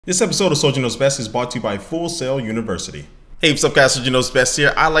This episode of Soldier Knows Best is brought to you by Full Sail University. Hey, what's up guys, Soldier Knows Best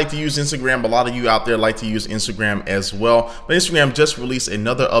here. I like to use Instagram. A lot of you out there like to use Instagram as well. But Instagram just released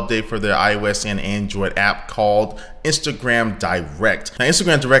another update for their iOS and Android app called Instagram Direct. Now,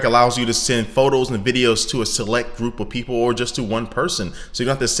 Instagram Direct allows you to send photos and videos to a select group of people or just to one person. So you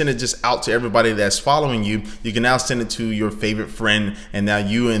don't have to send it just out to everybody that's following you. You can now send it to your favorite friend, and now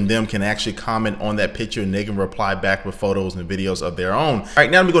you and them can actually comment on that picture and they can reply back with photos and videos of their own. All right,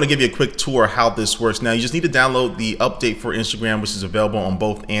 now I'm going to give you a quick tour of how this works. Now you just need to download the update for Instagram, which is available on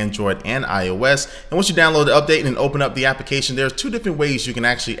both Android and iOS. And once you download the update and open up the application, there's two different ways you can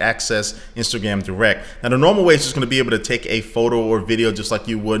actually access Instagram Direct. Now the normal way is just going to be able to take a photo or video just like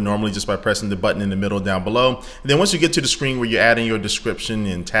you would normally just by pressing the button in the middle down below. And then once you get to the screen where you're adding your description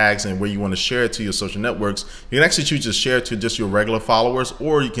and tags and where you want to share it to your social networks, you can actually choose to share it to just your regular followers,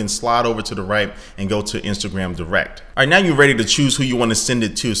 or you can slide over to the right and go to Instagram Direct. All right, now you're ready to choose who you want to send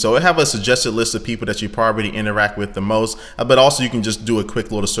it to. So I have a suggested list of people that you probably interact with the most, but also you can just do a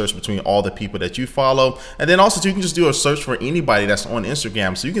quick little search between all the people that you follow. And then also you can just do a search for anybody that's on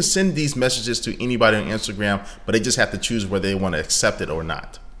Instagram. So you can send these messages to anybody on Instagram, but they just have to choose whether they want to accept it or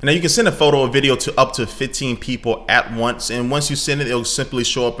not. Now you can send a photo or video to up to 15 people at once, and once you send it, it'll simply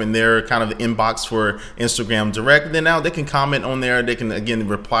show up in their kind of inbox for Instagram Direct. And then now they can comment on there. They can again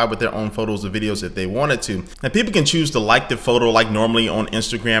reply with their own photos or videos if they wanted to. Now people can choose to like the photo like normally on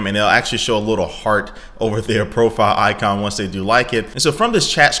Instagram, and they'll actually show a little heart over their profile icon once they do like it. And so from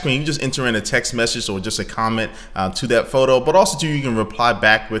this chat screen, you just enter in a text message or just a comment to that photo, but also too, you can reply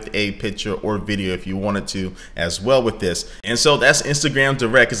back with a picture or video if you wanted to as well with this. And so that's Instagram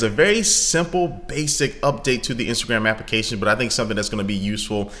Direct. It's a very simple, basic update to the Instagram application, but I think something that's going to be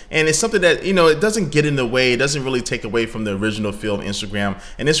useful. And it's something that, you know, it doesn't get in the way. It doesn't really take away from the original feel of Instagram.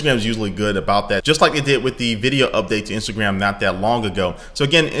 And Instagram is usually good about that, just like it did with the video update to Instagram not that long ago. So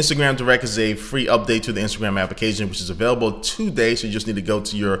again, Instagram Direct is a free update to the Instagram application, which is available today. So you just need to go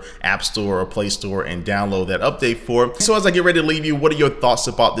to your App Store or Play Store and download that update for it. So as I get ready to leave you, what are your thoughts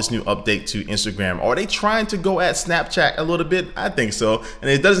about this new update to Instagram? Are they trying to go at Snapchat a little bit? I think so. And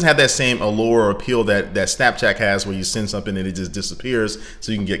it doesn't have that same allure or appeal that Snapchat has, where you send something and it just disappears,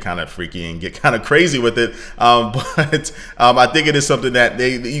 so you can get kind of freaky and get kind of crazy with it. But I think it is something that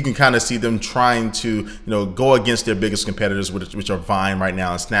you can kind of see them trying to go against their biggest competitors, which are Vine right now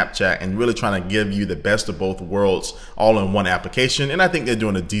and Snapchat, and really trying to give you the best of both worlds all in one application. And I think they're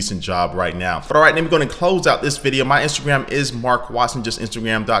doing a decent job right now. But all right, then we're going to close out this video. My Instagram is Mark Watson, just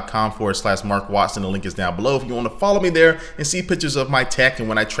instagram.com/Mark Watson. The link is down below if you want to follow me there and see pictures of my tech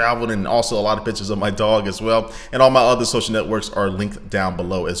and when I traveled, and also a lot of pictures of my dog as well. And all my other social networks are linked down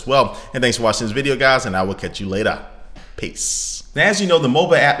below as well. And thanks for watching this video, guys, and I will catch you later. Peace. Now, as you know, the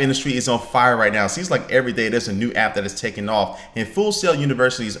mobile app industry is on fire right now. It seems like every day there's a new app that is taking off. And Full Sail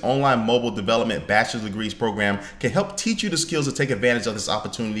University's online mobile development bachelor's degrees program can help teach you the skills to take advantage of this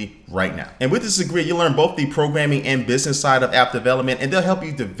opportunity right now. And with this degree, you'll learn both the programming and business side of app development, and they'll help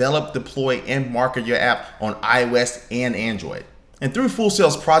you develop, deploy, and market your app on iOS and Android. And through Full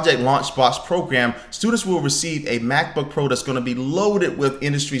Sail's Project Launchbox program, students will receive a MacBook Pro that's going to be loaded with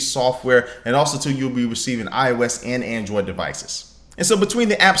industry software, and also too, you'll be receiving iOS and Android devices. And so between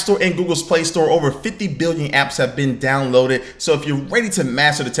the App Store and Google's Play Store, over 50 billion apps have been downloaded. So if you're ready to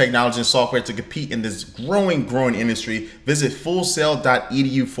master the technology and software to compete in this growing industry, visit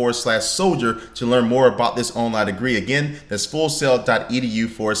fullsail.edu/soldier to learn more about this online degree. Again, that's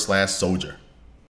fullsail.edu/soldier.